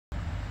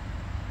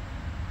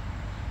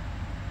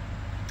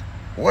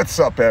What's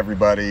up,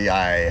 everybody?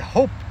 I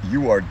hope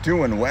you are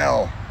doing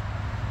well.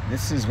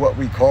 This is what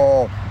we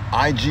call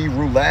IG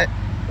Roulette,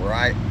 where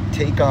I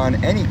take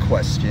on any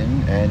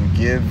question and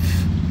give,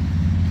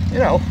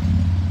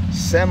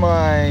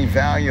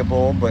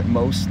 semi-valuable but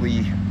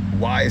mostly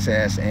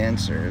wise-ass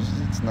answers.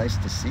 It's nice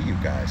to see you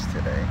guys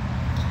today.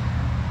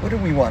 What do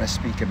we want to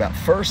speak about?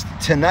 First,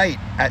 tonight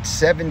at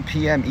 7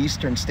 p.m.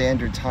 Eastern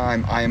Standard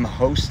Time, I am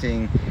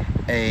hosting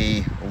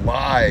a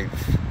live,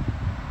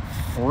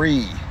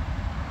 free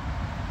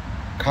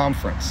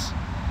conference.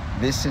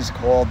 This is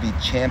called the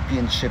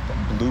Championship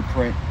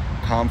Blueprint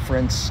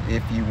Conference.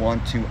 If you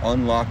want to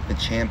unlock the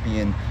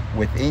champion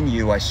within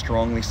you, I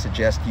strongly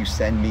suggest you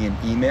send me an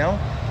email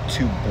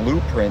to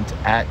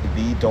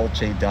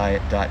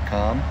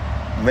blueprint@thedolcediet.com.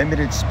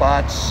 Limited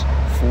spots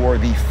for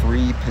the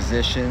free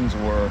positions,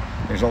 or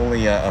there's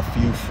only a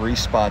few free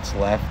spots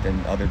left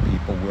and other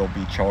people will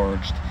be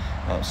charged.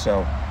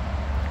 So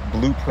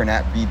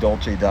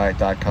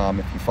blueprint@thedolcediet.com.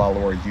 If you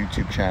follow our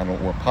YouTube channel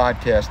or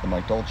podcast, The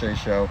Mike Dolce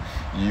Show,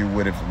 you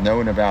would have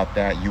known about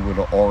that. You would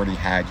have already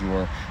had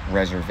your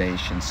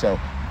reservation. So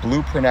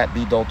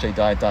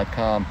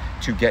blueprint@thedolcediet.com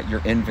to get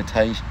your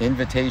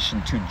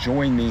invitation to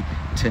join me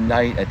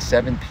tonight at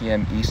 7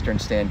 p.m. Eastern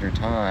Standard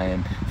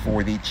Time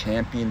for the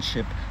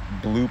Championship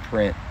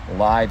Blueprint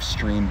live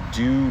stream.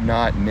 Do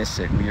not miss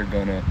it. We are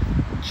going to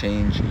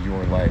change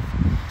your life.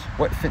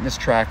 What fitness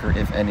tracker,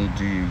 if any,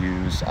 do you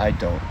use? I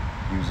don't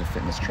use a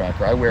fitness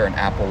tracker. I wear an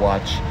Apple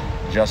Watch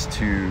just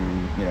to,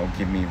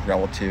 give me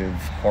relative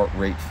heart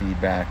rate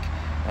feedback,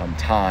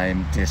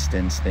 time,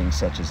 distance, things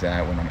such as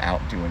that when I'm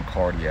out doing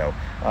cardio.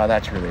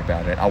 That's really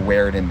about it. I'll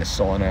wear it in the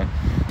sauna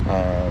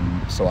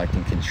so I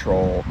can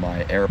control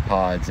my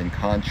AirPods, and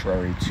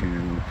contrary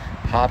to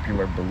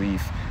popular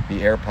belief,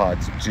 the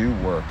AirPods do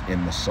work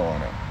in the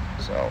sauna.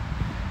 So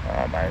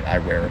I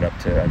wear it up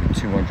to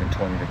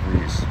 220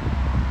 degrees.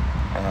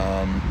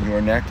 Your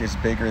neck is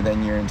bigger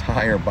than your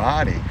entire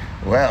body.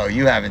 Well,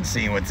 you haven't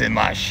seen what's in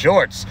my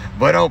shorts,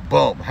 but oh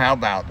boom, how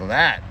about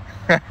that?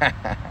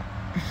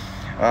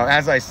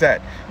 As I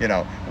said,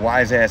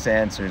 wise ass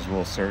answers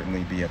will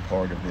certainly be a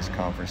part of this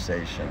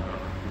conversation.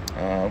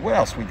 What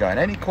else we got?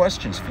 Any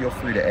questions, feel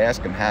free to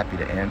ask. I'm happy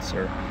to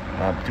answer.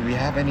 Do we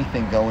have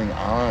anything going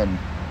on?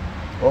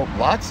 Well,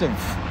 lots of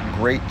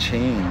great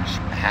change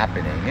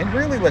happening, and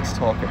really let's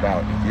talk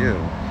about you.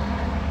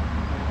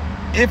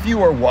 If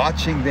you are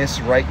watching this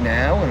right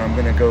now, and I'm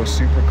going to go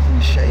super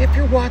cliche, if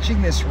you're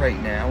watching this right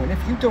now and if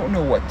you don't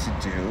know what to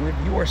do, if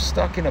you are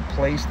stuck in a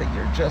place that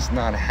you're just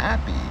not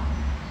happy,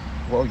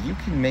 well, you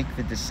can make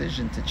the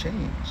decision to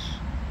change.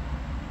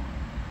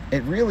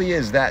 It really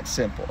is that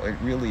simple. It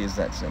really is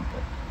that simple.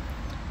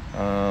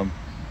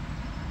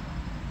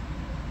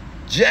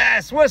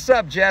 Jess, what's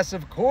up, Jess?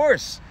 Of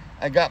course,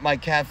 I got my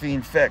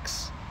caffeine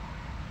fix.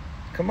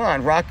 Come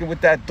on, rocking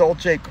with that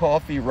Dolce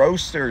Coffee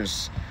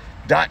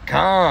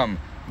Roasters.com,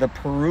 the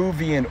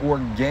Peruvian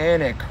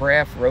organic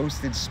craft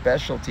roasted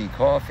specialty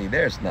coffee.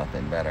 There's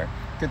nothing better.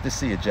 Good to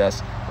see you,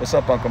 Jess. What's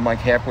up, Uncle Mike?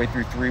 Halfway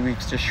through 3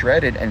 weeks to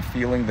shredded and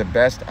feeling the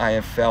best I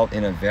have felt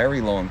in a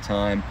very long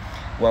time.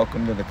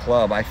 Welcome to the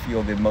club. I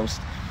feel the most,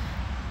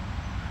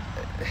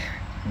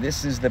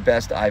 this is the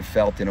best I've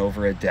felt in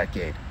over a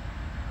decade.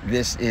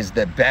 This is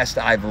the best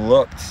I've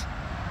looked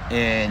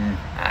in,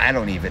 I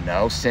don't even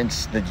know,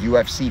 since the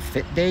UFC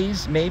Fit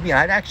days, maybe.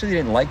 I actually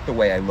didn't like the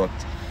way I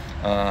looked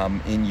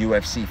in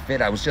UFC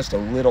Fit. I was just a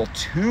little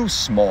too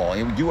small.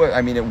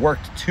 It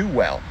worked too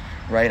well,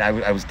 right?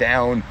 I was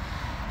down,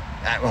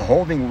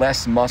 holding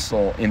less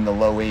muscle in the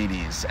low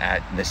 80s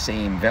at the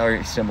same,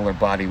 very similar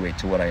body weight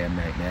to what I am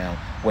right now.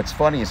 What's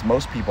funny is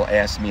most people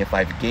ask me if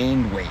I've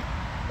gained weight,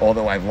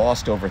 although I've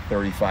lost over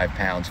 35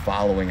 pounds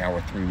following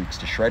our 3 weeks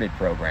to shredded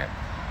program,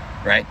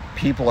 right?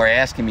 People are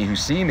asking me who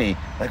see me,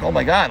 like, oh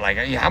my God, like,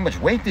 how much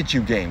weight did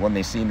you gain? When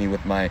they see me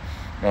with my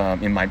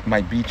in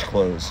my beach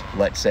clothes,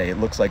 let's say, it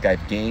looks like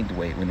I've gained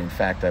weight when in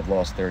fact I've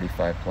lost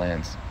 35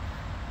 pounds.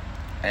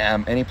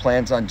 Any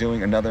plans on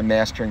doing another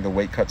Mastering the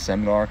Weight Cut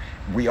seminar?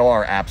 We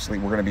are,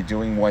 absolutely. We're going to be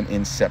doing one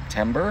in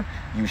September.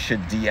 You should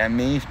DM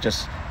me.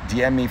 Just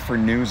DM me for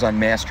news on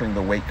Mastering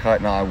the Weight Cut,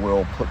 and I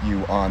will put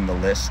you on the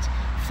list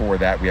for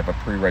that. We have a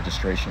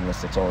pre-registration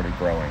list that's already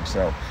growing.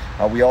 So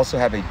we also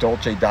have a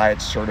Dolce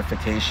Diet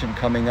certification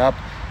coming up.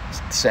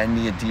 Send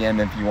me a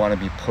DM if you want to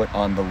be put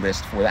on the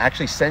list for that.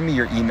 Actually, send me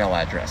your email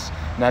address,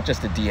 not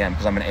just a DM,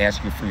 because I'm going to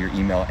ask you for your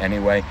email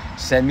anyway.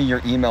 Send me your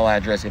email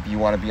address if you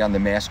want to be on the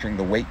Mastering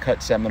the Weight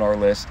Cut seminar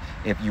list,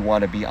 if you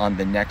want to be on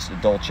the next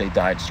Dolce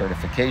Diet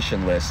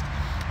certification list,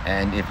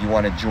 and if you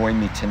want to join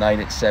me tonight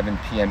at 7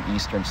 p.m.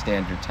 Eastern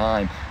Standard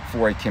Time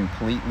for a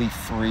completely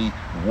free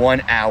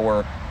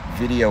 1-hour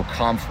video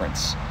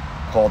conference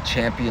called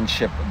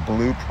Championship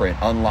Blueprint,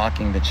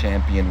 Unlocking the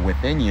Champion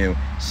Within You.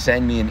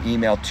 Send me an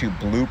email to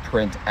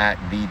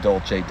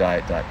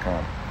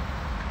blueprint@thedolcediet.com.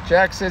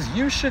 Jack says,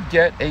 you should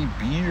get a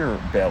beer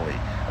belly.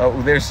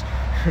 There's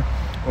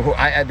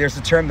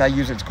a term that I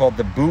use, it's called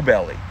the boo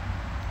belly,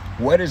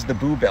 What is the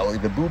boo belly?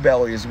 The boo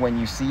belly is when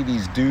you see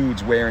these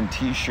dudes wearing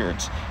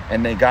t-shirts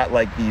and they got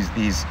like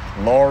these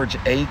large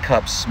A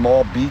cups,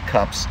 small B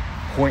cups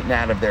pointing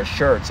out of their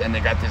shirts, and they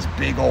got this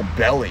big old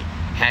belly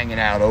hanging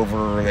out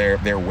over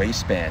their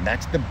waistband.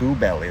 That's the boo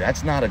belly.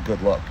 That's not a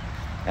good look.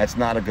 That's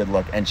not a good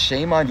look. And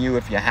shame on you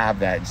if you have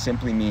that. It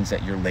simply means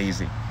that you're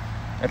lazy.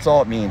 That's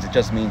all it means. It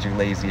just means you're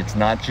lazy. It's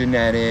not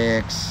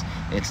genetics.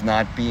 It's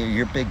not being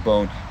you're big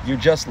bone. You're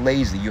just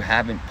lazy. You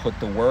haven't put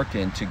the work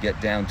in to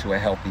get down to a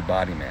healthy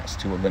body mass,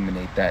 to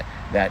eliminate that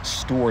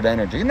stored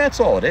energy. And that's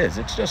all it is.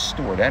 It's just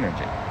stored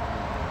energy,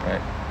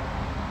 right?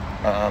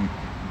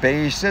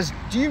 Beige says,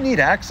 do you need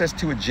access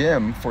to a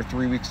gym for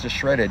 3 weeks to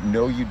Shredded?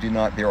 No, you do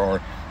not.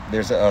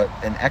 There's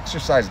an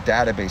exercise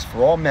database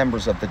for all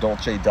members of the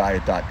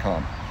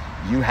DolceDiet.com.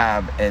 You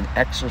have an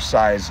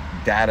exercise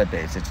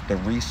database. It's the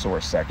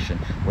resource section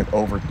with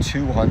over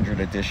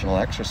 200 additional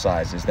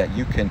exercises that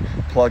you can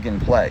plug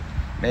and play.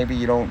 Maybe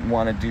you don't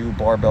want to do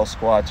barbell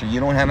squats, or you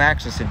don't have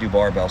access to do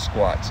barbell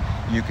squats.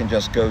 You can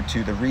just go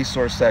to the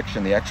resource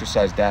section, the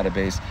exercise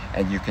database,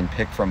 and you can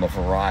pick from a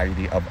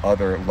variety of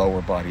other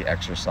lower body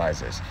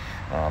exercises.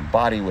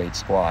 Body weight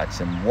squats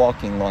and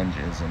walking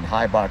lunges and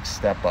high box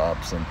step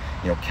ups and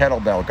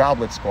kettlebell,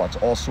 goblet squats,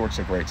 all sorts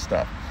of great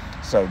stuff.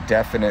 So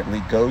definitely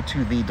go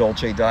to the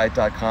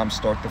DolceDiet.com,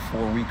 start the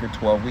 4-week or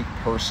 12-week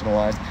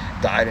personalized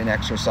diet and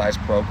exercise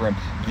program.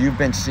 You've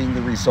been seeing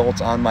the results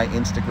on my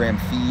Instagram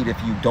feed.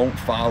 If you don't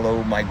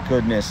follow, my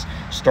goodness,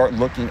 start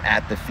looking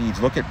at the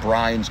feeds. Look at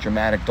Brian's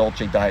dramatic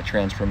Dolce Diet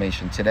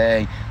transformation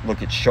today.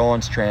 Look at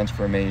Sean's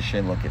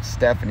transformation. Look at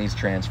Stephanie's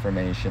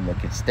transformation.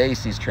 Look at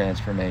Stacy's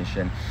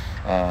transformation.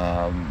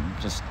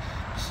 Just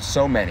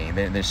so many.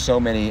 There's so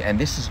many. And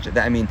this is,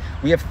 I mean,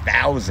 we have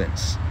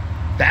thousands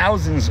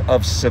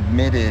of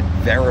submitted,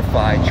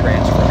 verified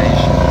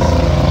transformations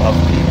of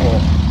people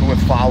who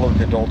have followed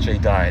the Dolce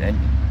Diet, and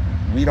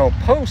we don't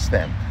post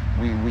them.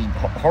 We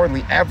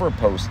hardly ever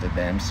posted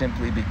them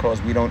simply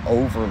because we don't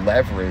over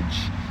leverage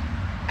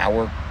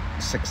our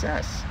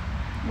success.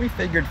 We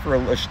figured for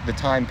the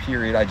time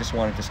period, I just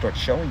wanted to start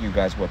showing you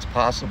guys what's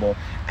possible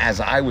as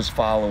I was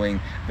following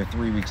the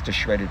 3 weeks to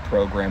Shredded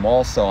program.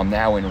 Also, I'm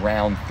now in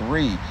round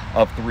 3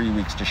 of 3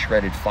 weeks to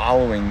Shredded,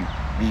 following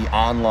the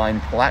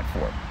online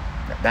platform.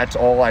 That's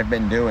all I've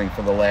been doing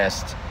for the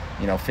last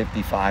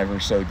 55 or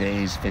so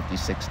days,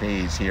 56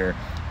 days here,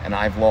 and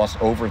I've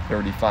lost over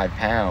 35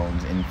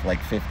 pounds in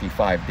like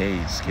 55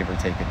 days, give or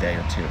take a day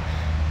or two.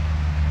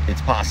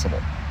 It's possible.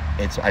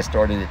 I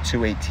started at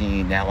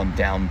 218, now I'm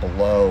down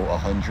below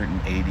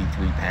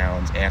 183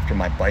 pounds. After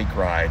my bike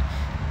ride,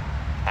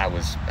 I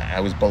was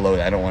below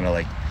that. I don't want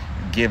to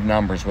give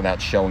numbers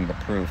without showing the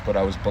proof, but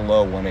I was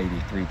below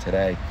 183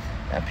 today.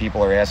 And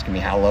people are asking me,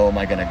 how low am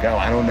I going to go?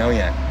 I don't know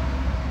yet.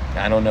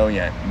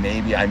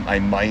 Maybe I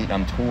might.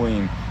 I'm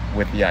toying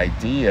with the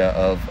idea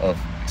of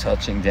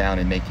touching down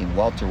and making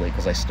welterweight,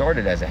 because I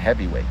started as a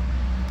heavyweight,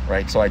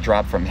 right? So I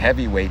dropped from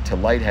heavyweight to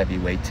light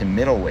heavyweight to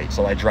middleweight.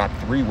 So I dropped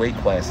 3 weight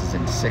classes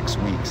in 6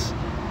 weeks.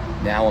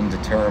 Now I'm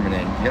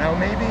determining,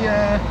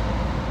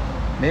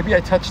 maybe I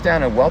touch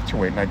down at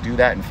welterweight and I do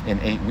that in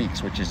 8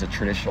 weeks, which is a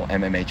traditional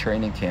MMA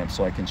training camp,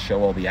 so I can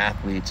show all the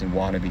athletes and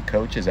wannabe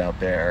coaches out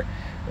there.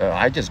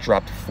 I just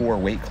dropped 4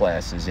 weight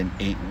classes in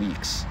 8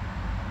 weeks.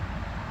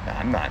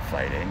 I'm not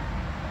fighting.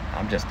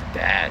 I'm just a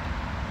dad.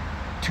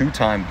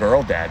 2-time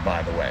girl dad,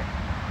 by the way,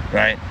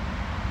 right?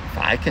 If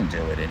I can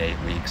do it in 8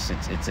 weeks,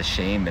 it's a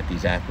shame that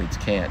these athletes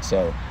can't.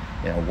 So,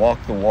 walk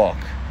the walk.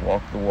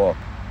 Walk the walk.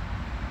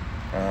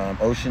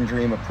 Ocean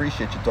Dream,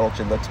 appreciate you,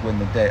 Dolce. Let's win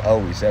the day.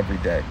 Always, every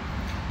day.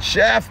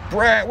 Chef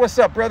Brad, what's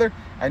up, brother?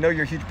 I know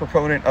you're a huge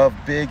proponent of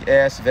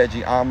big-ass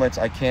veggie omelets.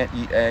 I can't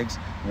eat eggs.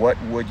 What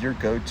would your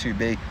go-to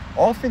be?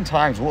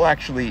 Oftentimes, we'll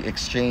actually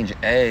exchange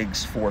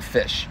eggs for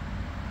fish.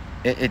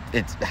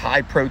 It's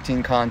high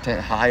protein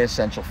content, high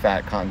essential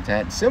fat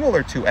content,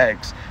 similar to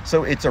eggs.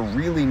 So it's a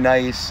really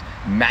nice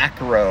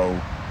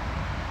macro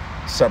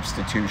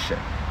substitution.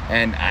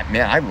 And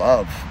I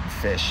love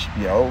fish.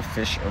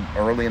 Fish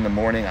early in the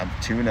morning. I'm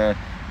tuna.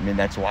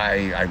 That's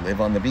why I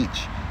live on the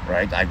beach,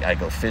 right? I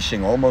go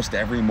fishing almost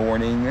every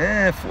morning,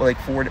 like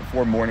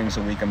 4 mornings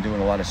a week. I'm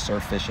doing a lot of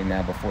surf fishing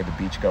now before the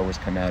beachgoers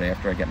come out,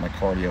 after I get my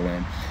cardio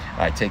in.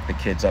 I take the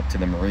kids up to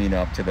the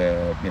marina, up to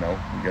the, we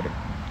go to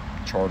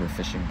charter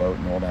fishing boat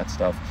and all that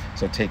stuff,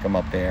 so take them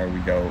up there. We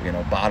go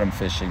bottom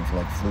fishing for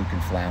like fluke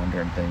and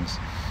flounder and things.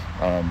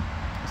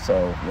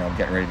 So I'm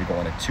getting ready to go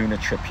on a tuna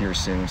trip here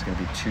soon. It's going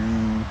to be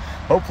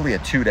hopefully a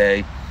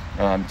 2-day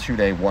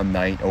 1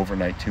 night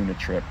overnight tuna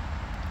trip.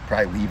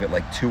 Probably leave at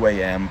like 2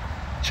 a.m.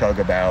 chug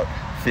about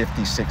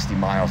 50-60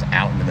 miles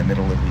out into the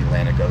middle of the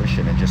Atlantic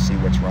Ocean and just see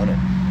what's running.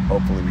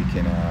 Hopefully we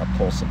can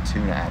pull some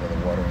tuna out of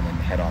the water and then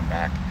head on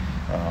back.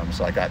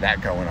 So I got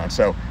that going on.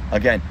 So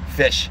again,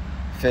 fish,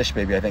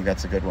 baby. I think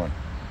that's a good one.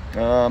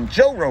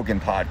 Joe Rogan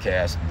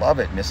podcast, love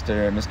it.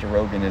 Mr.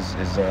 Rogan is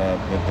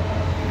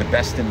the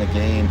best in the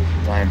game.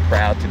 I am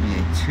proud to be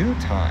a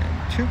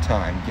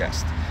two-time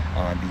guest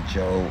on the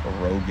Joe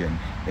Rogan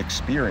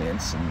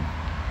Experience.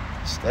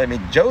 And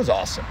Joe's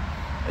awesome.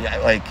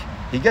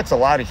 he gets a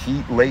lot of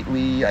heat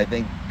lately, I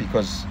think,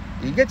 because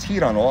he gets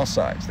heat on all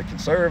sides. The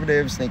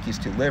conservatives think he's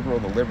too liberal.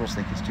 The liberals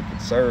think he's too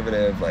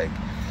conservative. Like,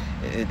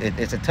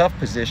 it's a tough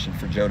position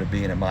for Joe to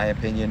be in my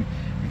opinion,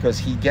 because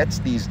he gets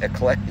these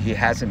he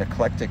has an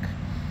eclectic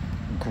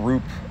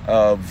group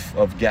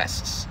of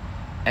guests,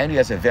 and he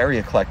has a very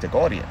eclectic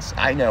audience.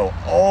 I know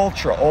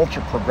ultra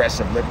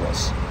progressive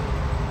liberals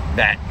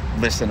that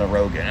listen to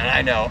Rogan, and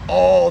I know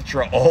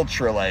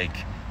ultra like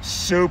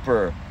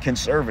super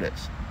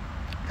conservatives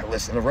that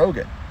listen to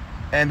Rogan,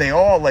 and they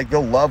all, like,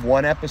 they'll love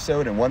one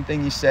episode and one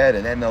thing he said,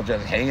 and then they'll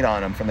just hate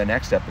on him from the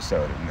next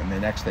episode and then the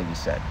next thing he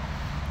said.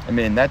 I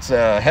mean, that's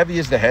heavy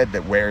is the head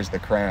that wears the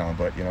crown,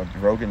 but, you know,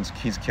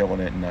 he's killing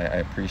it, and I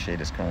appreciate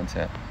his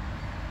content.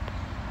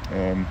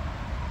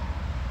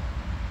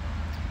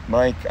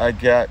 Mike, I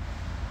got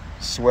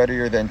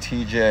sweatier than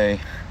TJ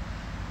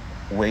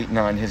waiting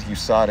on his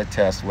USADA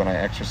test. When I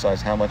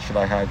exercise, how much should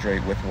I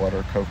hydrate with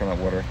water, coconut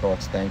water?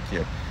 Thoughts? Thank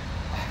you.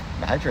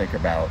 I drink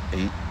about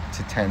 8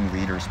 to 10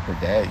 liters per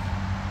day.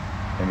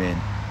 I mean,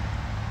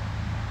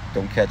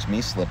 don't catch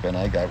me slipping.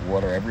 I got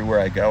water everywhere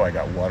I go. I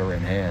got water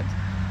in hand.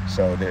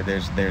 So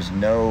there's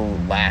no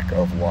lack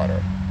of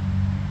water,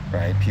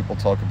 right? People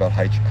talk about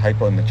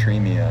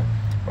hyponatremia.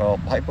 Well,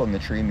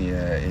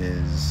 hyponatremia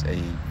is a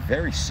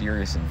very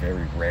serious and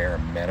very rare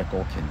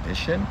medical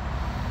condition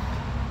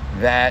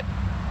that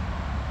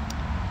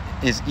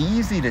is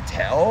easy to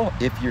tell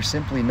if you're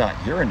simply not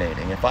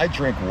urinating. If I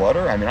drink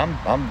water, I mean,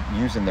 I'm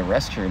using the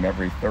restroom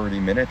every 30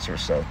 minutes or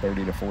so,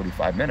 30 to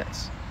 45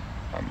 minutes.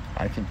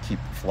 I can keep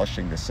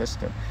flushing the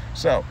system.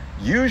 So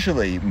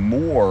usually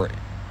more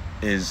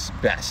is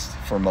best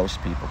for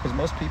most people, because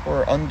most people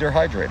are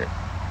underhydrated.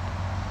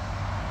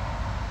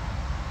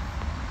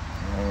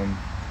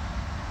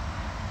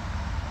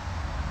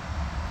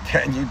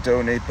 Can you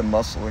donate the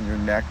muscle in your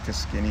neck to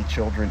skinny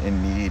children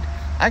in need?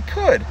 I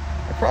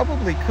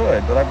probably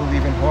could, but I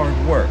believe in hard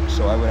work,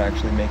 so I would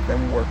actually make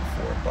them work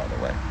for it, by the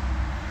way.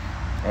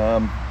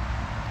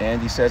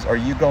 Andy says, are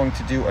you going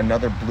to do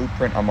another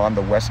blueprint? I'm on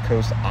the West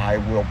Coast. I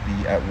will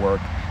be at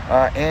work.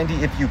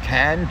 Andy, if you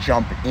can,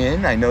 jump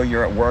in. I know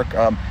you're at work.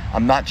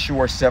 I'm not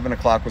sure 7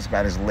 o'clock was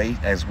about as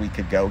late as we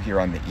could go here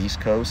on the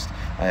East Coast.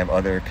 I have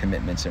other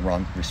commitments and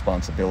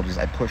responsibilities.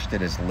 I pushed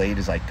it as late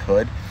as I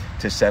could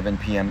to 7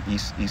 p.m.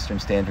 Eastern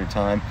Standard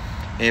Time.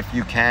 If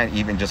you can,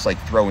 even just like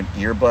throw an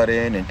earbud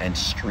in and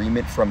stream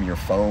it from your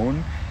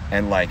phone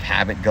and like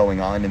have it going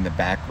on in the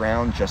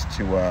background just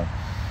to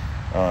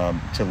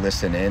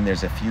listen in.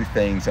 There's a few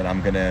things that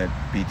I'm gonna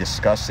be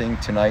discussing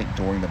tonight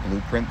during the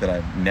blueprint that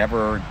I've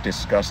never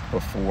discussed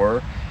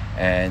before,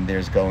 and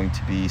there's going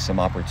to be some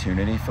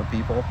opportunity for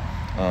people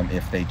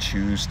if they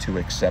choose to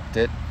accept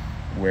it,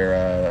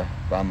 where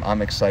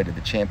I'm excited.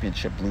 The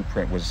championship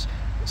blueprint was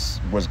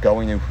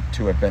going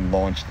to have been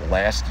launched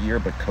last year,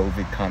 but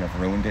COVID kind of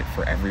ruined it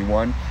for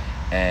everyone,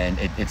 and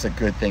it's a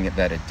good thing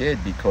that it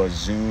did, because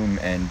Zoom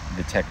and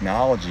the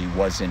technology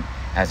wasn't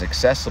as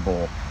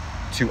accessible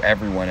to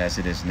everyone as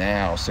it is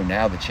now. So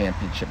now the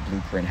championship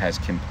blueprint has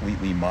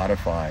completely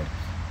modified,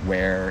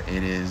 where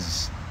it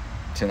is,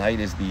 tonight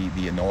is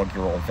the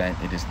inaugural event.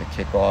 It is the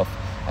kickoff.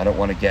 I don't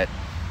want to get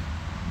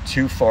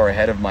too far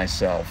ahead of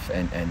myself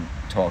and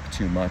talk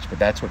too much, but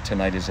that's what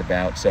tonight is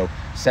about. So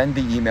send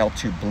the email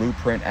to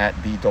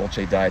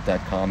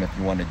blueprint@thedolcediet.com if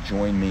you want to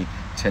join me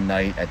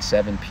tonight at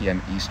 7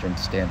 p.m. Eastern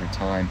Standard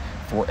Time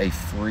for a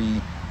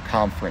free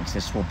conference.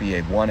 This will be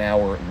a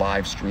 1-hour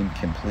live stream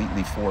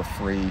completely for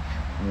free.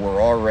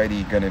 We're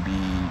already going to be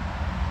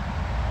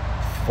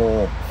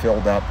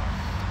filled up,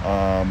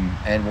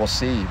 and we'll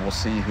see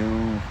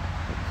who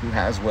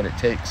has what it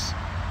takes,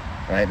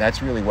 right?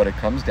 That's really what it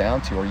comes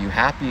down to. Are you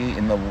happy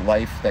in the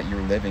life that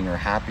you're living, or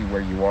happy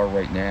where you are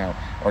right now?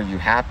 Are you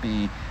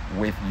happy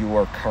with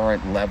your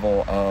current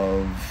level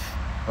of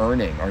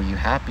earning? Are you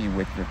happy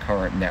with your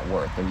current net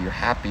worth? Are you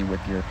happy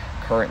with your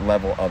current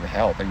level of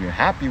health? Are you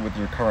happy with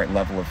your current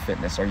level of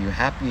fitness? Are you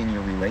happy in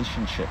your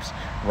relationships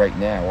right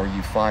now? Are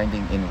you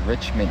finding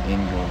enrichment in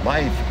your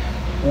life,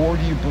 or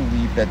do you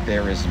believe that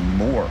there is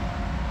more?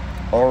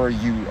 Or are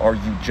you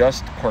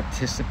just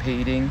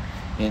participating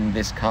in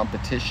this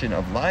competition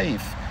of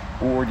life,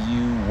 or do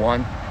you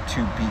want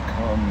to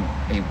become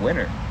a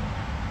winner?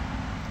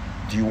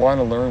 Do you want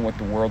to learn what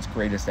the world's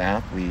greatest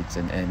athletes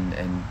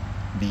and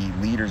the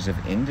leaders of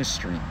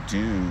industry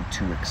do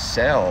to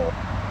excel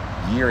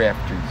year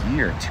after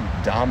year, to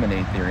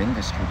dominate their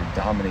industry, to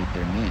dominate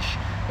their niche?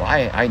 Well,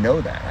 I know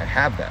that. I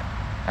have that.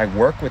 I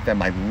work with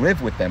them. I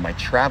live with them. I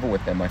travel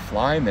with them. I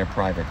fly in their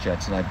private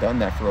jets, and I've done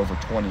that for over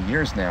 20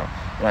 years now.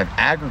 And I've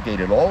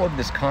aggregated all of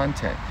this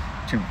content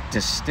to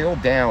distill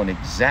down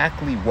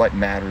exactly what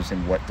matters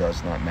and what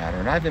does not matter.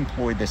 And I've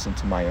employed this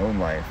into my own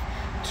life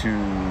to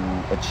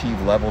achieve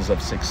levels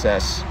of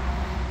success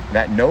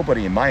that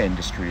nobody in my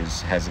industry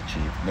has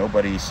achieved.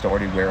 Nobody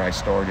started where I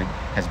started,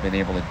 has been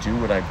able to do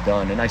what I've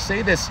done. And I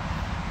say this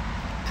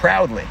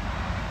proudly.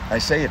 I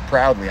say it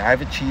proudly.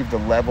 I've achieved a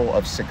level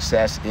of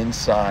success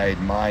inside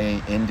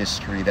my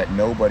industry that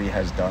nobody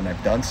has done.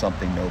 I've done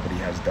something nobody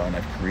has done.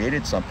 I've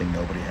created something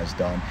nobody has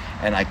done.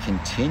 And I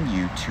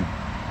continue to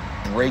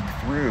break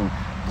through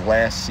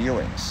glass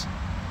ceilings.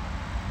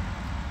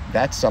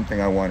 That's something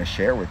I want to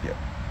share with you.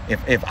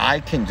 If I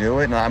can do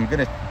it, and I'm going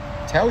to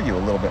tell you a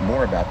little bit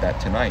more about that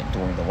tonight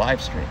during the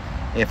live stream.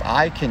 If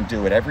I can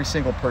do it, every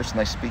single person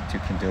I speak to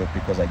can do it,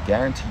 because I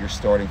guarantee you're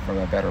starting from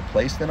a better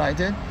place than I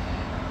did,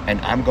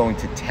 and I'm going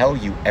to tell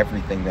you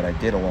everything that I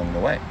did along the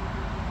way.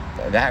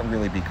 That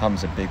really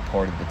becomes a big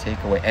part of the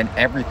takeaway, and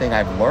everything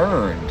I've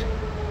learned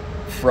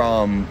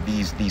from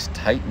these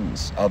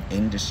titans of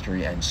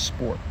industry and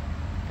sport.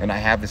 And I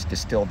have this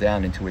distilled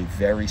down into a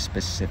very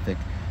specific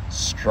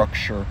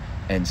structure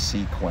and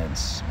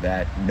sequence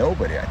that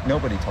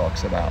nobody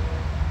talks about.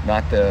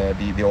 Not the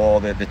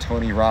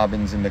Tony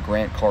Robbins and the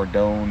Grant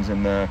Cardones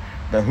and the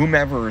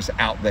whomevers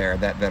out there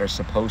that are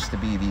supposed to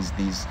be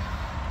these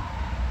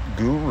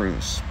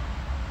gurus.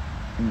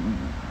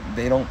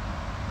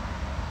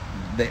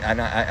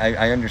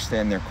 I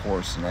understand their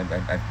course, and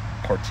I've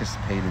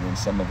participated in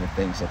some of the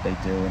things that they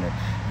do, and a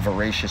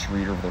voracious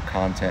reader of their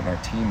content, and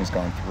our team has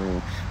gone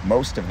through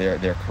most of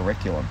their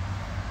curriculum.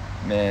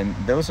 Man,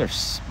 those are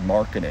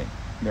marketing.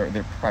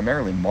 They're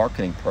primarily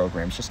marketing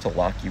programs just to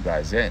lock you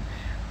guys in.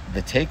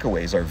 The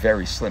takeaways are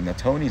very slim. Now,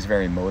 Tony's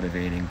very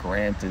motivating.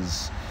 Grant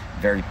is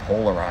very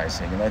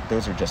polarizing, and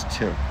those are just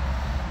two.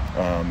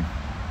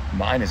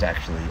 Mine is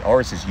actually,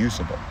 ours is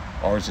usable.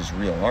 Ours is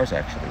real, and ours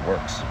actually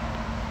works.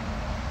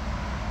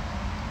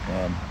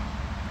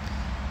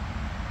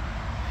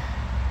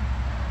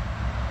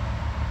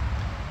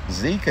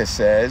 Zika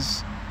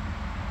says,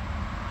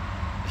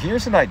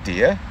 here's an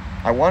idea.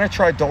 I want to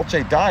try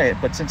Dolce diet,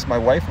 but since my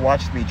wife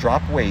watched me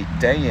drop weight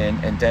day in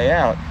and day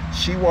out,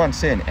 she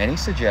wants in. Any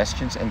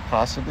suggestions and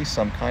possibly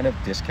some kind of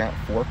discount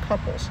for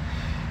couples?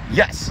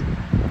 Yes.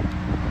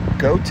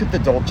 Go to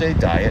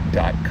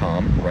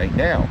thedolcediet.com right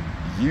now.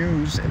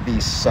 Use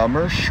the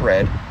Summer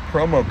Shred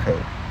promo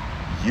code.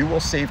 You will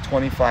save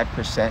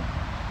 25%.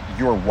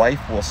 Your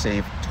wife will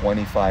save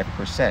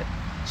 25%.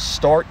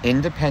 Start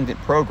independent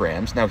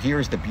programs. Now,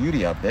 here's the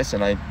beauty of this,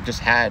 and I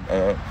just had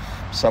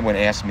someone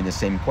ask me the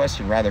same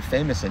question, rather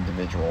famous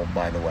individual,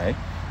 by the way.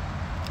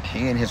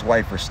 He and his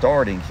wife are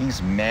starting.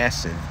 He's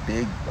massive,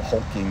 big,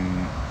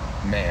 hulking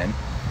man,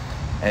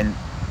 and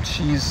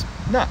she's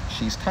not.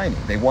 She's tiny.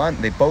 They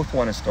both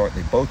want to start.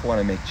 They both want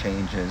to make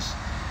changes.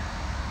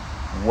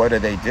 What do?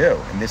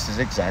 And this is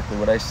exactly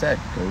what I said.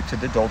 Go to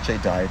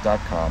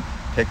thedolcediet.com.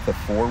 Pick the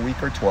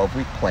 4-week or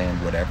 12-week plan,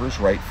 whatever's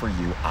right for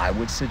you. I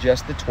would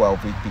suggest the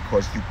 12-week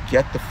because you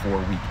get the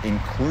 4-week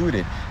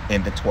included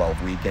in the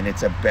 12-week, and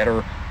it's a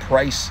better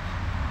price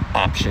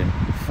option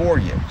for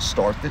you.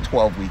 Start the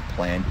 12-week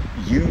plan.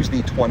 Use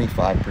the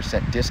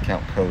 25%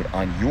 discount code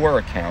on your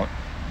account.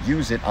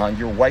 Use it on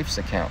your wife's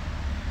account.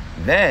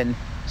 Then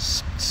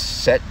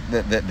set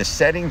the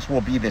settings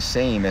will be the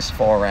same as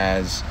far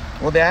as,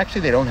 well, they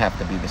don't have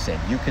to be the same.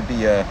 You could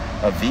be a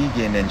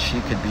vegan and she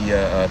could be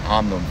an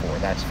omnivore.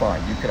 That's fine.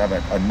 You could have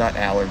a nut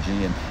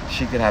allergy and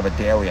she could have a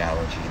daily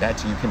allergy.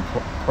 You can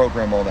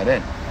program all that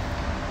in.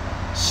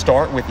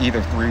 Start with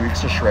either 3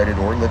 weeks of shredded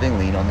or living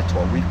lean on the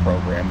 12-week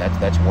program.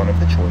 That's one of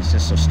the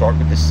choices. So start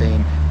with the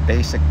same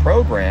basic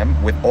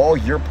program with all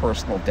your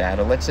personal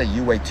data. Let's say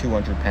you weigh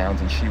 200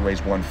 pounds and she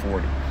weighs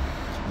 140.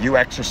 You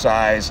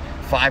exercise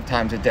 5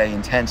 times a day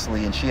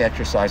intensely, and she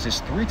exercises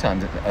 3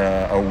 times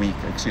a week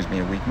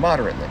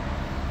moderately.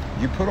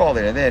 You put all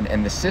that in,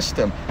 and the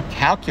system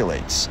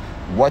calculates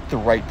what the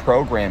right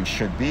program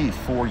should be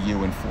for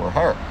you and for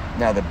her.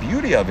 Now, the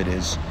beauty of it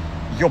is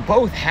you'll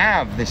both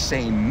have the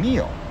same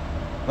meal.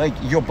 Like,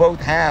 you'll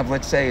both have,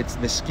 let's say it's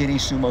the skinny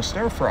sumo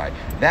stir fry.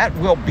 That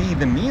will be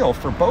the meal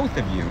for both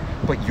of you,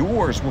 but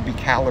yours will be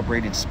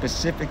calibrated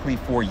specifically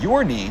for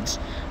your needs.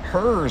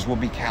 Hers will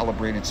be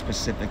calibrated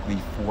specifically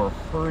for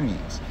her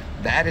needs.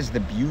 That is the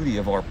beauty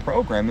of our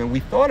program, and we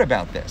thought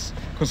about this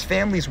because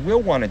families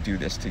will want to do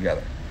this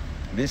together.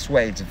 This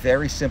way, it's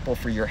very simple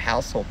for your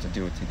household to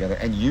do it together,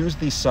 and use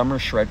the Summer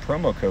Shred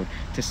promo code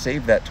to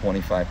save that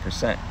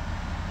 25%.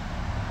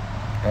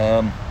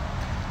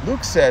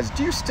 Luke says,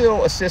 do you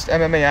still assist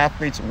MMA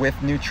athletes with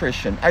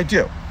nutrition? I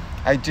do,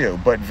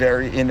 but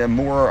in a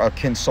more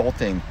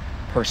consulting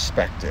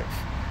perspective,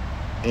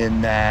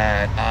 in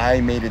that I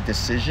made a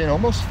decision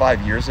almost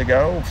 6 years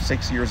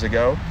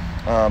ago,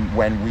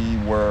 when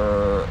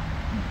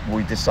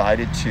we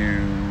decided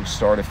to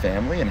start a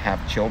family and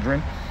have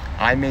children.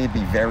 I made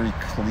the very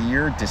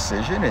clear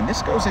decision, and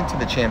this goes into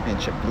the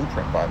championship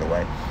blueprint, by the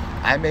way.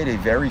 I made a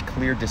very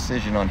clear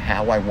decision on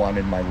how I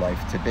wanted my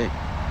life to be.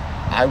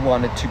 I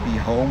wanted to be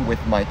home with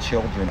my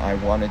children. I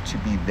wanted to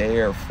be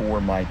there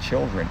for my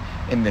children.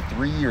 In the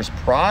 3 years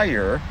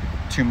prior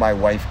to my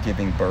wife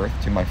giving birth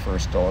to my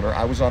first daughter,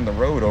 I was on the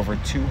road over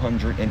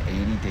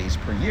 280 days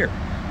per year,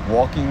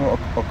 walking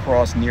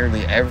across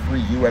nearly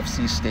every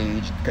UFC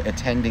stage,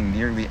 attending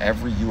nearly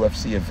every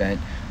UFC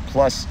event,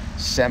 plus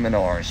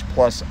seminars,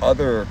 plus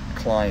other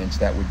clients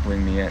that would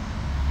bring me in.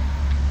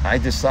 I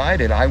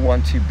decided I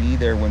want to be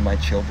there when my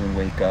children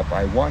wake up.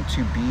 I want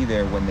to be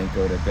there when they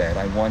go to bed.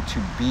 I want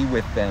to be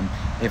with them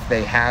if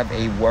they have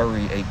a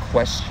worry, a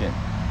question.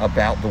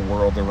 about the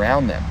world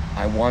around them.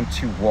 I want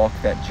to walk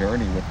that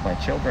journey with my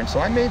children. So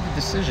I made the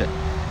decision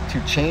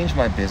to change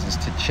my business,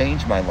 to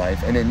change my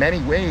life, and in many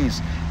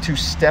ways to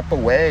step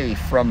away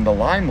from the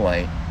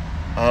limelight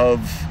of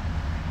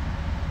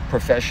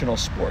professional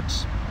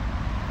sports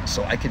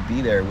so I could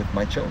be there with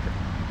my children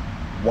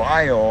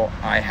while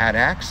I had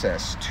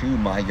access to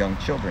my young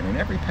children. And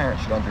every parent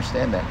should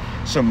understand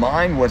that. So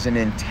mine was an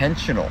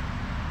intentional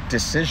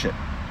decision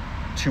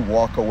to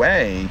walk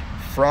away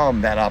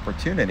from that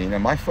opportunity. Now,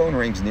 my phone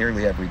rings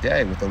nearly every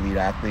day with elite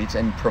athletes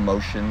and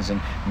promotions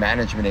and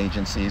management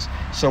agencies.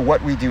 So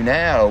what we do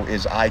now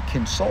is I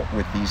consult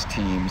with these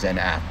teams and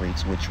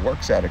athletes, which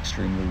works out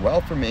extremely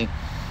well for me.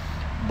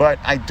 But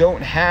I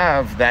don't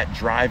have that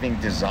driving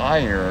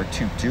desire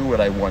to do what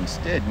I once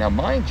did. Now,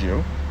 mind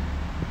you,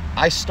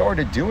 I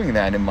started doing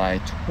that in my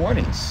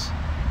 20s.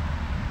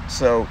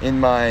 So in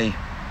my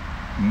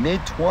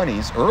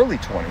mid-20s, early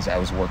 20s, I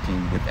was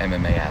working with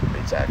MMA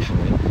athletes,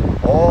 actually,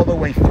 all the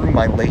way through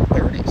my late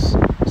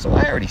 30s. So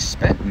I already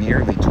spent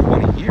nearly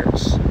 20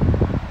 years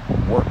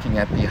working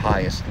at the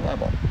highest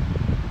level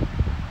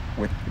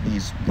with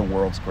the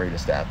world's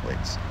greatest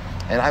athletes.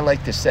 And I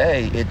like to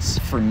say, it's,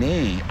 for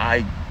me,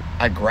 I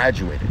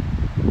graduated.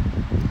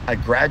 I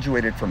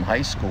graduated from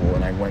high school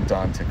and I went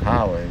on to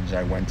college.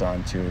 I went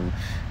on to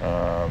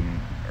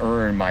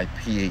earn my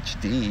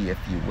PhD, if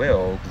you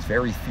will, because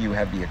very few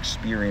have the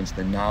experience,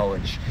 the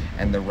knowledge,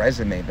 and the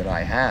resume that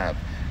I have.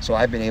 So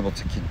I've been able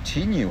to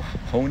continue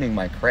honing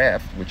my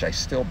craft, which I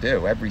still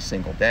do every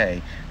single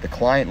day. The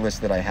client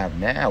list that I have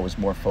now is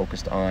more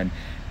focused on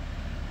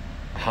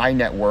high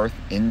net worth,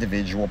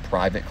 individual,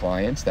 private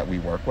clients that we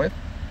work with,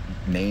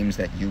 names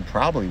that you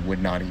probably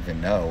would not even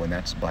know, and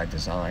that's by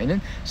design.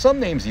 And some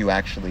names you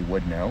actually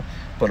would know,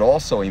 but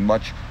also a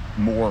much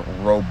more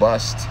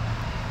robust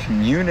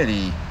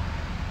community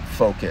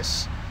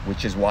focus,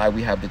 which is why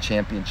we have the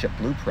championship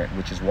blueprint,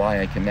 which is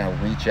why I can now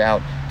reach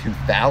out to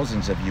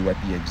thousands of you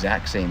at the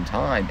exact same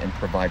time and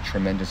provide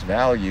tremendous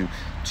value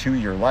to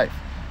your life,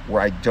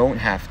 where I don't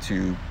have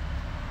to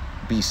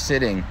be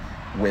sitting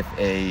with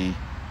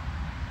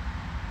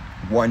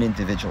one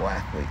individual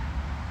athlete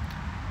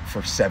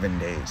for 7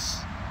 days,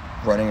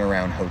 running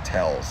around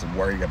hotels and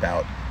worrying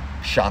about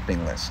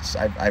shopping lists.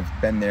 I've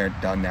been there,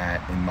 done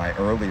that in my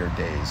earlier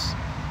days.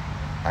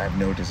 I have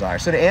no desire.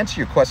 So to answer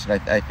your question,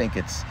 I think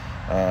it's,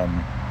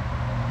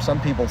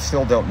 some people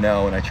still don't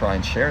know, and I try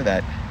and share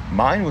that.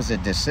 Mine was a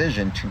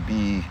decision to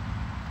be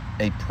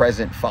a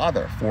present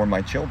father for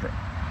my children.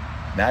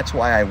 That's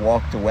why I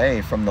walked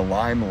away from the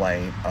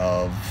limelight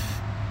of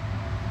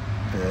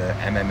the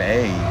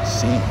MMA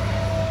scene.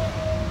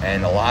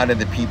 And a lot of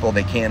the people,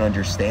 they can't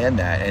understand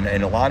that.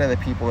 And a lot of the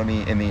people in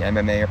the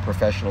MMA or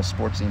professional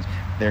sports scenes,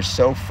 they're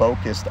so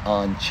focused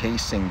on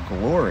chasing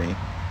glory,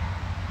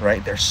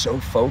 right? They're so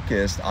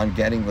focused on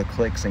getting the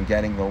clicks and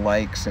getting the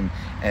likes and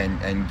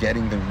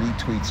getting the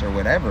retweets or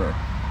whatever.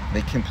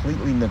 They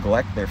completely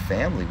neglect their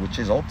family, which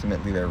is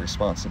ultimately their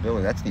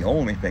responsibility. That's the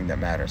only thing that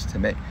matters to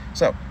me.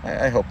 So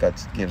I hope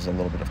that gives a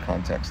little bit of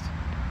context.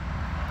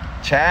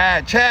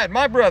 Chad,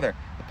 my brother.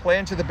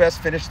 Plan to the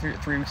best, finish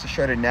 3 weeks of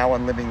shredded, now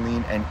on living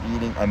lean and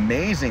eating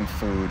amazing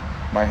food.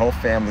 My whole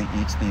family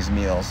eats these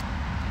meals.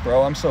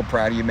 Bro, I'm so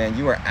proud of you, man.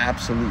 You are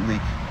absolutely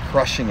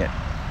crushing it,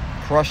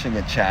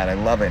 Chad. I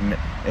love it. And,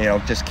 you know,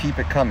 just keep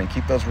it coming.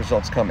 Keep those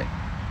results coming.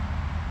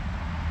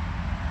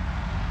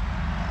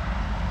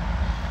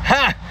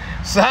 Ha!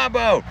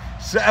 Sabo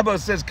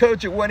says,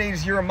 Coach, at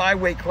 180, you're in my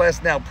weight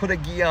class now. Put a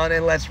gi on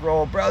and let's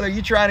roll. Brother,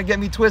 you trying to get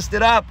me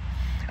twisted up?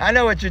 I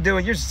know what you're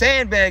doing. You're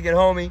sandbagging,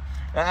 homie.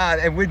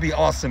 It would be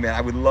awesome, man.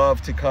 I would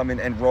love to come in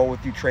and roll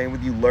with you, train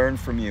with you, learn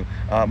from you,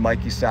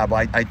 Mikey Sabo.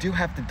 I do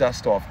have to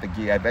dust off the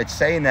gi. I've been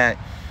saying that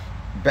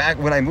back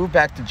when I moved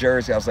back to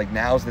Jersey. I was like,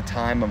 now's the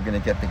time. I'm going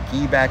to get the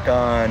gi back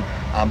on.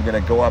 I'm going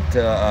to go up to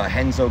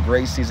Henzo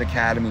Gracie's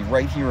Academy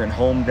right here in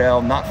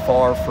Homedale, not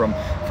far from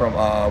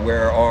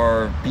where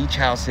our beach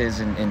house is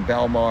in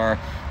Belmar,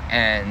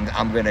 and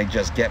I'm going to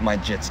just get my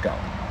jits going.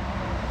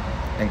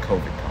 And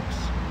COVID comes.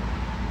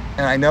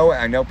 And I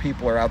know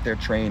people are out there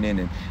training,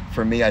 and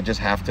for me, I just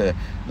have to,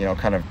 you know,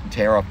 kind of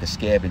tear off the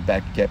scab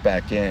and get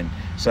back in.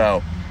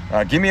 So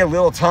give me a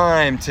little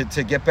time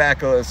to get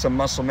back some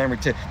muscle memory,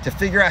 to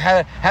figure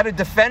out how to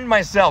defend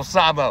myself,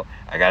 Sabo.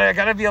 I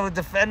gotta be able to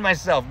defend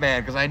myself,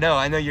 man, because I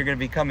know you're gonna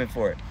be coming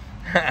for it.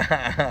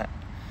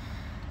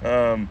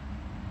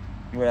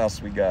 What else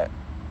we got?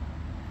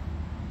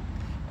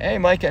 Hey,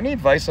 Mike, any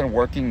advice on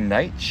working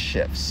night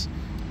shifts?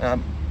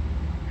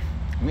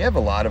 We have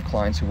a lot of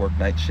clients who work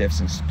night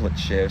shifts and split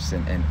shifts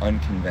and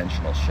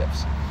unconventional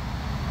shifts.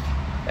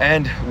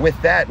 And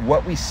with that,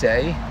 what we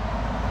say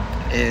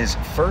is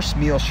first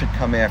meal should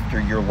come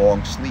after your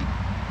long sleep.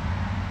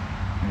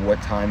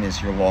 What time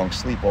is your long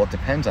sleep? Well, it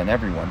depends on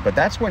everyone, but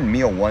that's when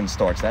meal one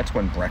starts. That's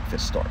when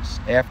breakfast starts,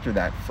 after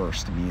that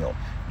first meal.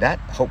 That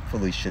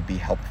hopefully should be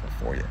helpful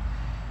for you.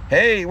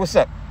 Hey, what's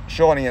up?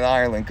 Shawnee in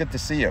Ireland, good to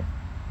see you.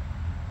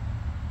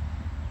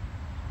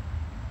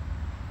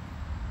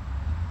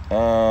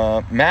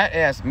 Matt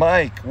asked,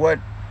 Mike,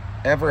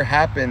 whatever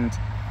happened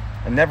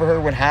I never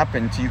heard what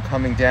happened to you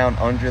coming down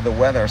under the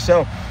weather.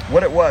 So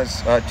what it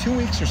was, 2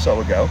 weeks or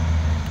so ago,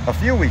 a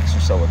few weeks or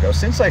so ago,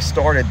 since I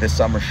started the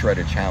Summer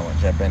Shredded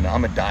Challenge,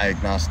 I'm a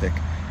diagnostic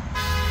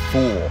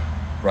fool,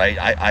 right?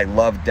 I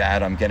love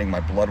data. I'm getting my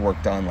blood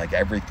work done like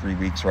every 3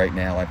 weeks right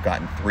now. I've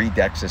gotten 3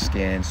 DEXA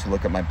scans to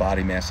look at my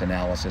body mass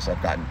analysis.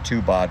 I've gotten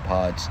 2 bod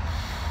pods.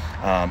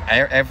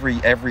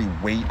 Every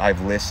weight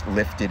I've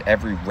lifted,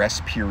 every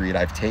rest period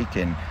I've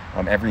taken,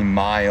 every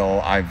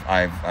mile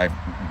I've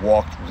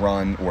walked,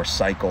 run, or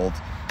cycled,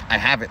 I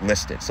have it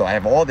listed. So I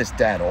have all this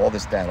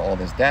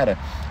data,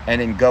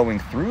 and in going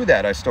through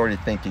that, I started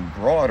thinking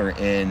broader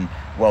in,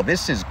 well,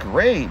 this is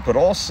great, but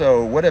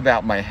also what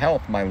about my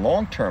health, my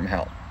long-term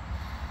health?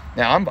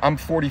 Now, I'm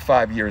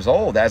 45 years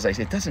old. As I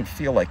say, it doesn't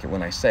feel like it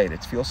when I say it.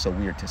 It feels so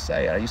weird to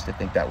say. I used to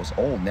think that was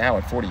old. Now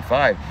at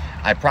 45,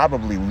 I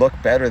probably look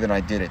better than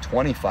I did at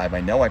 25.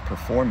 I know I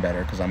perform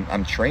better because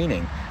I'm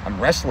training. I'm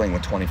wrestling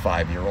with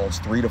 25-year-olds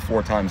 3 to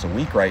 4 times a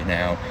week right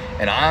now,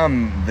 and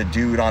I'm the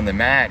dude on the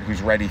mat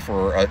who's ready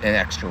for an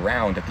extra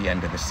round at the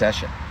end of the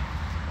session.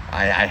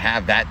 I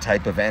have that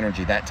type of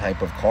energy, that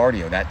type of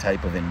cardio, that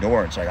type of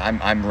endurance. Like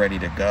I'm ready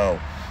to go.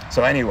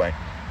 So anyway,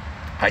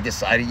 I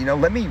decided,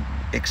 let me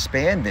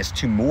expand this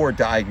to more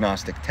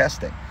diagnostic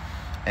testing.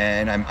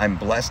 And I'm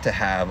blessed to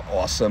have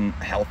awesome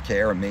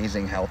healthcare,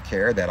 amazing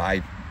healthcare that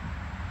I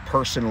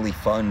personally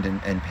fund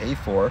and pay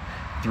for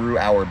through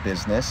our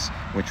business,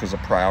 which was a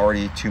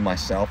priority to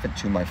myself and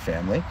to my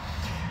family.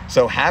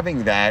 So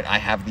having that, I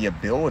have the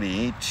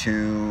ability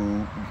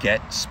to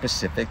get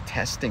specific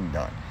testing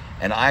done.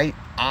 And I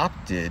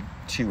opted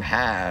to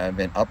have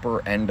an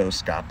upper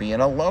endoscopy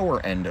and a lower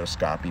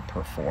endoscopy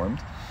performed.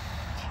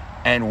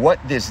 And what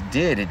this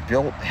did, it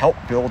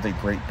helped build a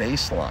great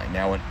baseline.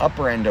 Now, an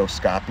upper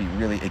endoscopy,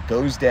 really, it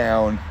goes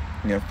down,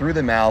 through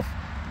the mouth,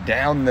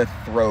 down the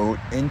throat,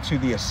 into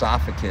the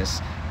esophagus,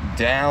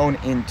 down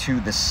into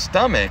the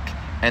stomach,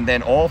 and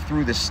then all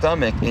through the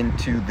stomach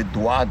into the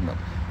duodenum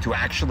to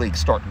actually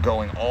start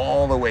going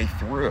all the way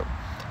through.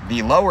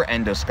 The lower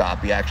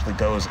endoscopy actually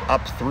goes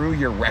up through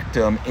your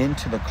rectum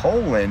into the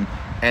colon,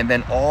 and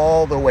then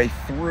all the way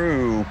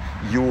through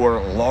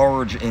your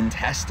large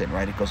intestine,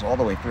 right? It goes all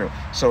the way through.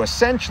 So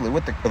essentially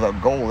what the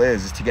goal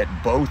is to get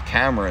both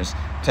cameras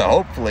to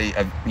hopefully,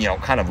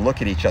 kind of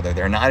look at each other.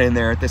 They're not in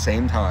there at the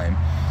same time.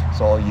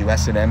 So all you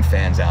S&M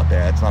fans out there,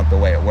 that's not the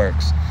way it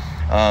works.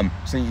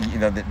 So,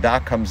 the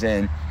doc comes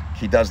in,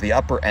 he does the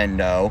upper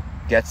endo,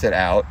 gets it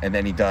out, and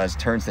then he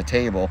turns the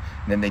table,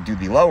 and then they do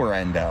the lower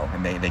endo,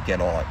 and they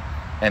get all it.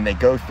 And they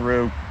go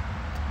through,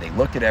 they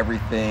look at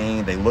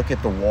everything, they look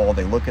at the wall,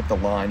 they look at the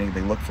lining,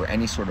 they look for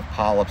any sort of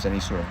polyps,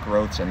 any sort of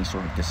growths, any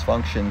sort of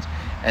dysfunctions,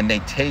 and they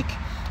take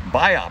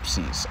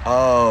biopsies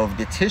of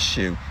the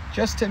tissue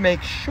just to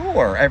make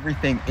sure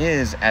everything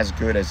is as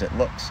good as it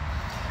looks.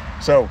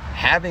 So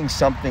having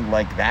something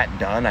like that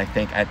done, I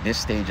think at this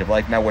stage of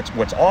life, now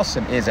what's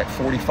awesome is at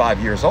 45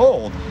 years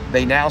old,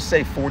 they now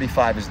say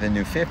 45 is the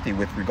new 50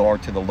 with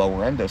regard to the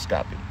lower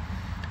endoscopy.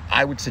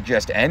 I would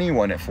suggest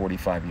anyone at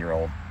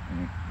 45-year-old,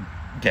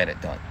 get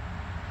it done.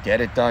 Get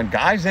it done.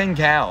 Guys and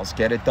gals,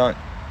 get it done.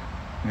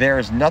 There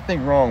is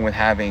nothing wrong with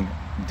having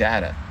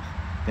data.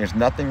 There's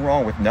nothing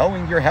wrong with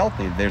knowing you're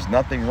healthy. There's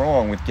nothing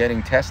wrong with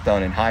getting tests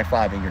done and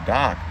high-fiving your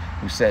doc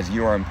who says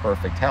you are in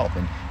perfect health.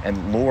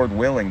 And Lord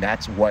willing,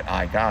 that's what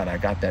I got. I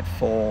got that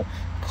full,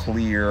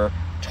 clear,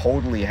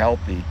 totally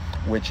healthy,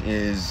 which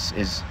is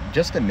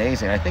just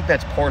amazing. I think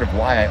that's part of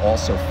why I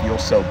also feel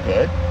so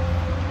good.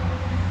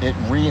 It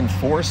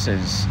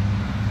reinforces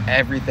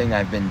everything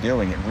I've been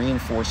doing. It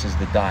reinforces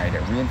the diet,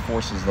 it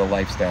reinforces the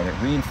lifestyle, it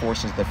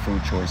reinforces the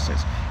food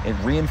choices, it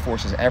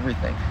reinforces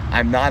everything.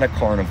 I'm not a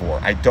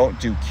carnivore, I don't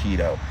do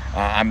keto,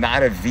 I'm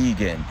not a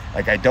vegan,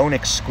 like I don't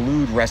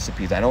exclude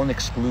recipes, I don't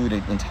exclude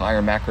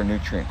entire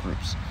macronutrient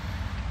groups.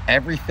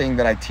 Everything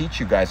that I teach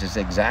you guys is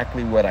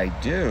exactly what I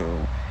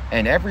do,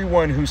 and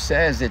everyone who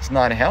says it's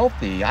not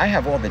healthy, I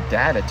have all the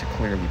data to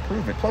clearly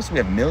prove it. Plus we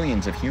have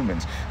millions of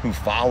humans who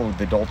followed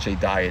the Dolce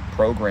diet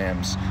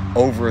programs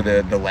over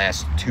the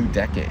last 2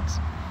 decades,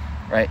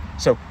 right?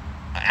 So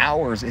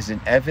ours is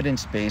an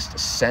evidence-based,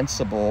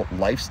 sensible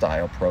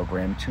lifestyle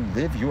program to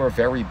live your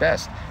very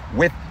best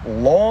with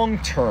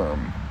long-term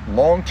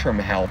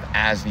health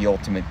as the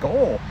ultimate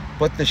goal.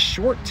 But the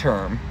short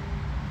term,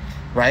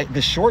 right?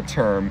 The short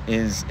term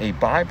is a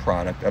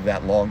byproduct of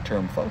that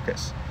long-term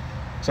focus.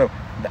 So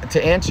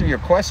to answer your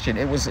question,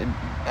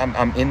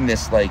 I'm in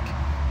this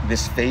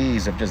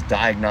phase of just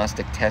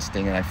diagnostic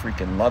testing, and I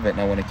freaking love it, and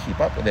I want to keep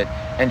up with it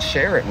and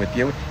share it with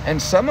you. And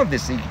some of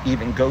this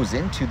even goes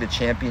into the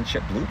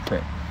championship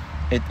blueprint.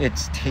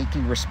 It's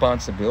taking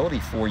responsibility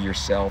for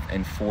yourself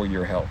and for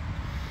your health.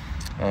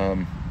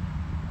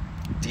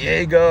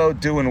 Diego,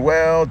 doing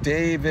well.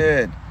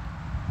 David,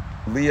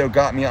 Leo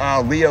got me.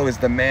 Oh, Leo is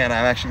the man.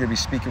 I'm actually going to be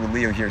speaking with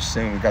Leo here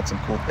soon. We've got some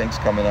cool things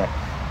coming up.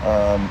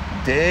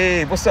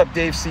 Dave, what's up,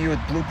 Dave? See you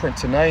at Blueprint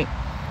tonight.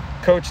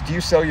 Coach, do you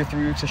sell your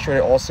 3 weeks of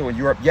shredded also in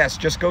Europe? Yes,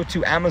 just go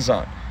to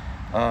Amazon.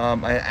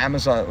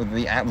 Amazon,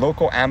 the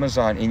local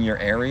Amazon in your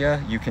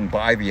area, you can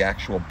buy the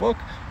actual book,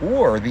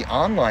 or the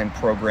online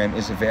program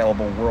is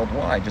available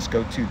worldwide. Just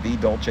go to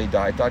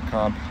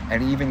thedolcediet.com,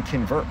 and it even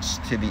converts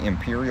to the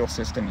imperial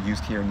system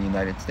used here in the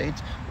United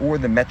States, or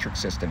the metric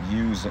system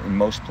used in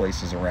most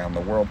places around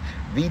the world.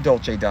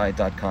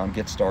 Thedolcediet.com.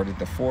 Get started.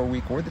 The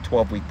 4-week or the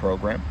 12-week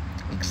program,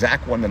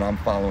 exact one that I'm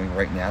following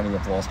right now, who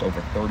have lost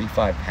over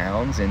 35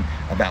 pounds in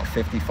about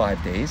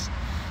 55 days.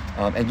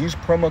 And use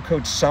promo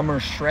code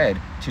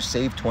SUMMERSHRED to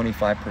save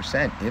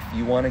 25% if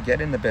you want to get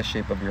in the best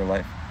shape of your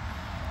life.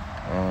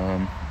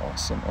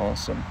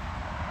 Awesome.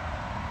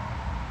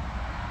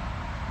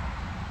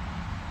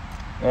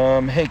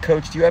 Hey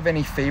coach, do you have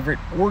any favorite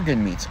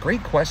organ meats?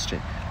 Great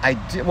question. I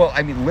do. Well,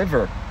 I mean,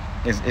 liver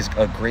is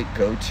a great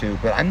go-to,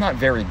 but I'm not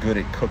very good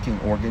at cooking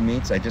organ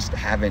meats. I just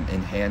haven't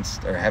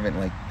enhanced, or haven't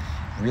like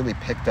really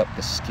picked up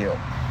the skill.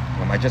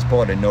 I just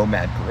bought a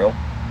Nomad grill.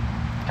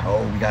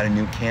 Oh, we got a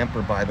new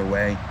camper, by the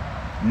way.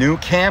 New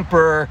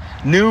camper,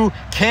 new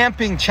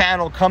camping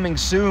channel coming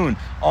soon.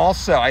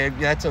 Also,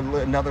 that's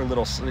another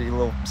little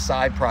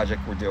side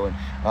project we're doing.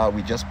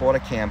 We just bought a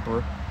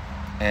camper,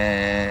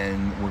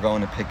 and we're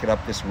going to pick it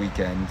up this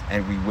weekend,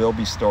 and we will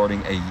be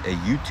starting a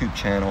YouTube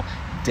channel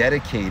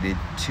dedicated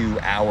to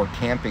our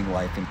camping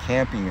life and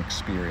camping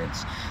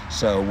experience.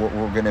 So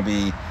we're going to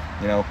be,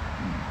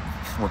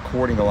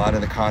 recording a lot of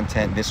the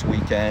content this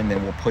weekend,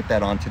 and we'll put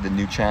that onto the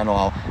new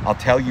channel. I'll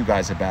tell you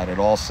guys about it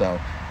also.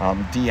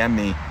 DM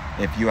me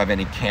if you have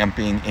any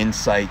camping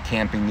insight,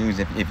 camping news.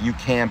 If you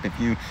camp, if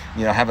you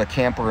have a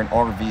camper, an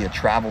RV, a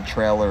travel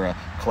trailer, a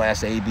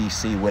class A, B,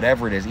 C,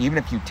 whatever it is, even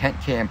if you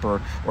tent camp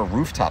or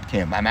rooftop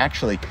camp. I'm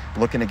actually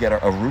looking to get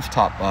a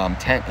rooftop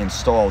tent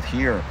installed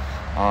here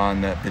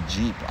on the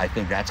Jeep. I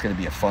think that's going to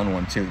be a fun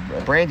one too.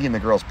 Brandy and the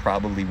girls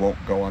probably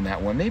won't go on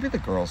that one. Maybe the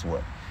girls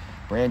would.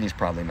 Brandy's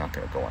probably not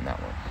going to go on that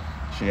one.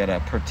 She had a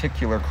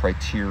particular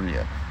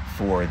criteria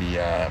for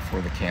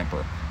the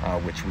camper,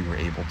 which we were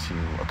able to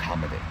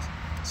accommodate.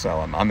 So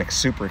I'm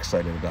super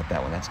excited about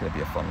that one. That's going to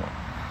be a fun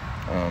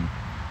one.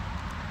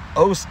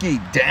 Oski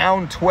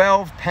down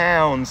 12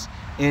 pounds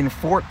in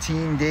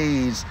 14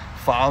 days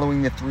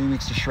following the 3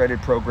 weeks to shredded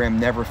program.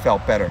 Never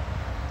felt better.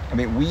 I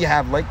mean, we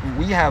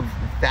have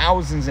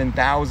thousands and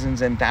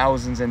thousands and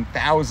thousands and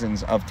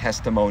thousands of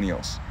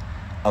testimonials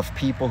of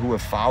people who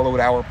have followed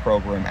our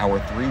program, our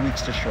 3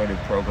 weeks to shredded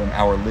program,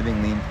 our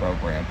Living Lean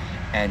program,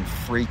 and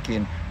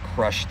freaking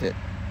crushed it.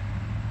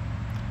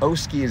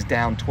 Oski is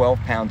down 12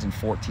 pounds in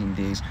 14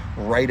 days,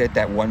 right at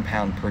that 1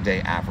 pound per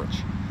day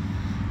average,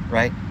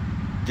 right?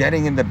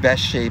 Getting in the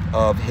best shape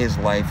of his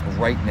life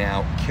right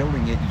now,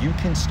 killing it. You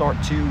can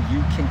start too.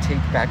 You can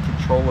take back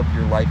control of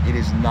your life. It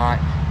is not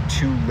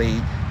too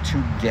late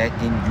to get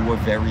in your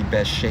very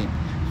best shape.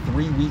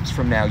 3 weeks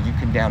from now, you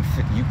can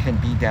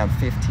be down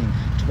 15,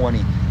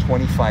 20,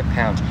 25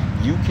 pounds.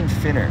 You can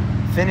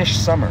finish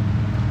summer,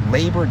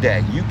 Labor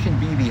Day. You can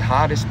be the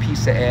hottest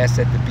piece of ass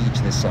at the beach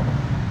this summer.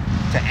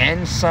 To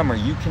end summer,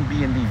 you can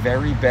be in the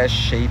very best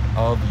shape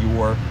of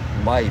your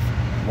life.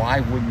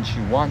 Why wouldn't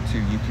you want to?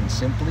 You can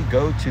simply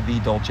go to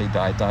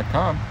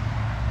thedolcediet.com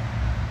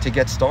to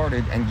get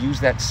started and use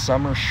that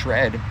Summer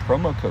Shred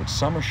promo code.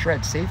 Summer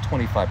Shred, save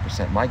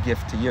 25%. My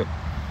gift to you.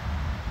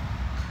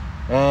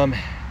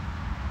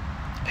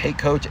 Hey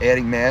coach,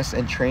 adding mass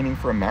and training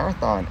for a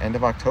marathon end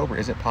of October.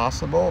 Is it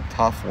possible?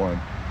 Tough one.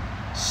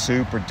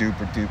 Super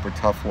duper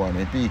tough one.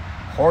 It'd be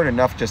hard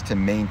enough just to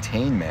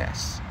maintain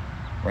mass,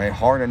 right?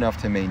 Hard enough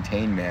to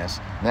maintain mass.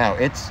 Now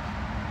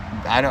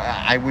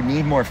I would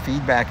need more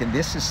feedback, and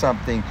this is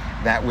something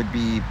that would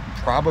be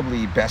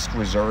probably best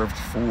reserved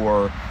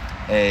for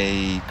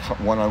a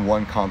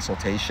one-on-one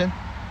consultation,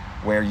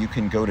 where you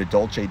can go to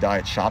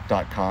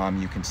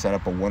DolceDietShop.com. You can set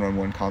up a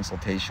one-on-one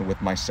consultation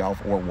with myself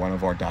or one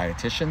of our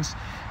dietitians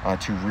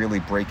to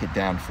really break it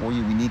down for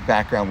you. We need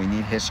background, we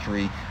need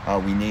history,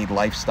 we need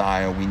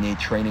lifestyle, we need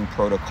training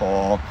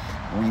protocol,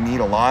 we need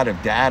a lot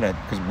of data,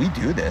 because we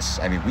do this.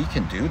 I mean, we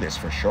can do this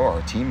for sure.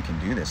 Our team can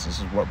do this. This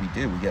is what we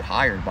do. We get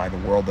hired by the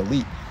world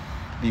elite.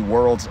 The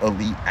world's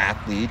elite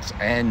athletes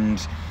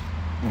and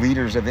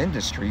leaders of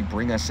industry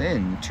bring us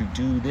in to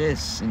do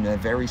this in a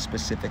very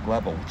specific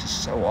level, which is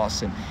so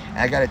awesome. And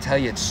I got to tell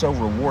you, it's so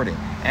rewarding.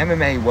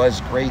 MMA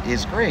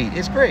is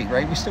great,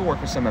 right? We still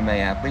work with some MMA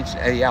athletes.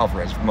 Eddie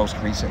Alvarez, most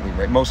recently,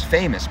 right? Most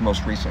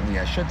recently,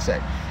 I should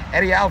say.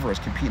 Eddie Alvarez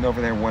competing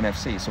over there in ONE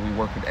FC. So we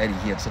work with Eddie.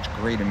 He had such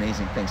great,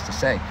 amazing things to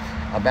say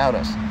about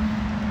us.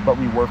 But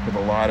we work with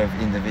a lot of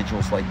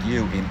individuals like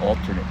you in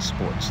alternate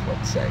sports,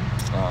 let's say.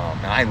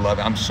 And I love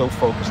it. I'm so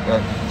focused.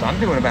 So I'm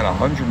doing about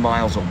 100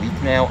 miles a week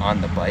now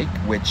on the bike,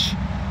 which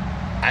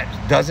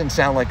doesn't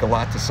sound like a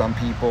lot to some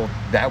people.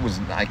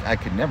 I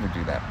could never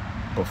do that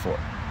before.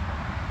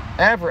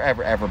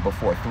 Ever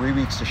before. 3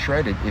 weeks to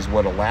shredded is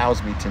what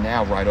allows me to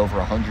now ride over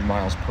 100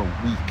 miles per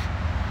week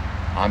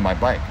on my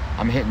bike.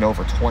 I'm hitting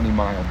over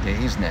 20-mile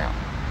days now,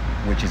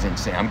 which is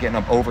insane. I'm getting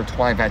up over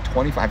 20. I've had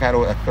 25. I've had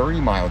a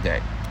 30-mile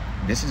day.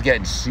 This is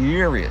getting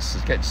serious.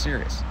 It's getting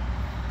serious.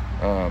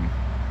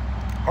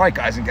 All right,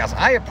 guys and gals,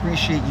 I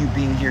appreciate you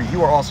being here.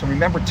 You are awesome.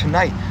 Remember,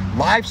 tonight,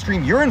 live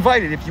stream. You're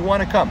invited if you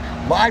want to come.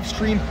 Live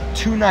stream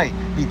tonight,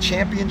 the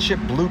Championship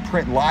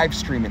Blueprint live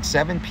stream at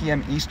 7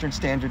 p.m. Eastern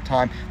Standard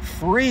Time.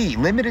 Free.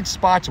 Limited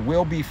spots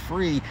will be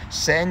free.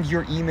 Send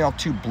your email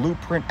to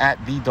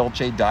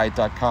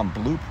blueprint@thedolcediet.com.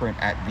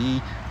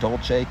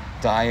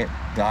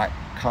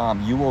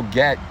 Blueprint@thedolcediet.com. You will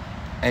get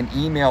an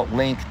email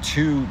link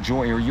to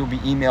join, or you'll be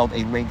emailed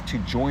a link to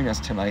join us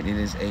tonight. It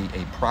is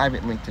a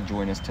private link to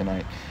join us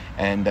tonight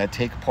and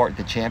take part in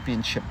the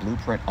Championship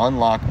Blueprint.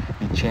 Unlock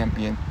the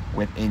champion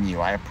within you.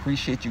 I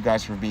appreciate you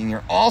guys for being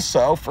here.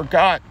 Also,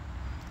 forgot,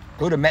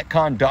 go to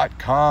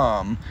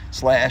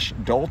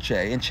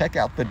metcon.com/Dolce and check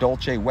out the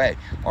Dolce Whey,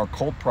 our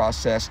cold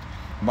processed,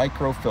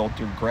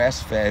 micro-filtered,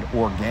 grass-fed,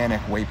 organic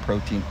whey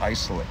protein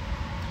isolate.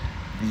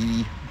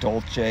 The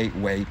Dolce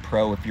Whey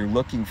Pro. If you're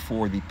looking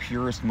for the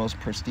purest, most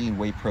pristine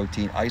whey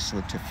protein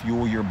isolate to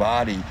fuel your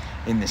body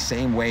in the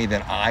same way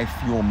that I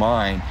fuel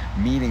mine,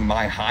 meeting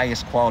my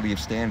highest quality of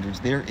standards,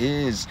 there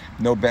is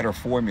no better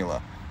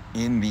formula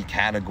in the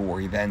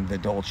category than the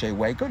Dolce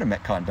Whey. Go to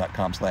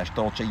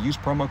metcon.com/Dolce. Use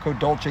promo code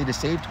Dolce to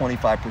save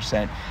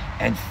 25%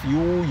 and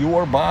fuel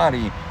your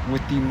body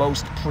with the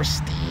most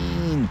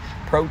pristine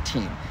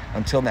protein.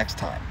 Until next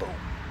time, boom.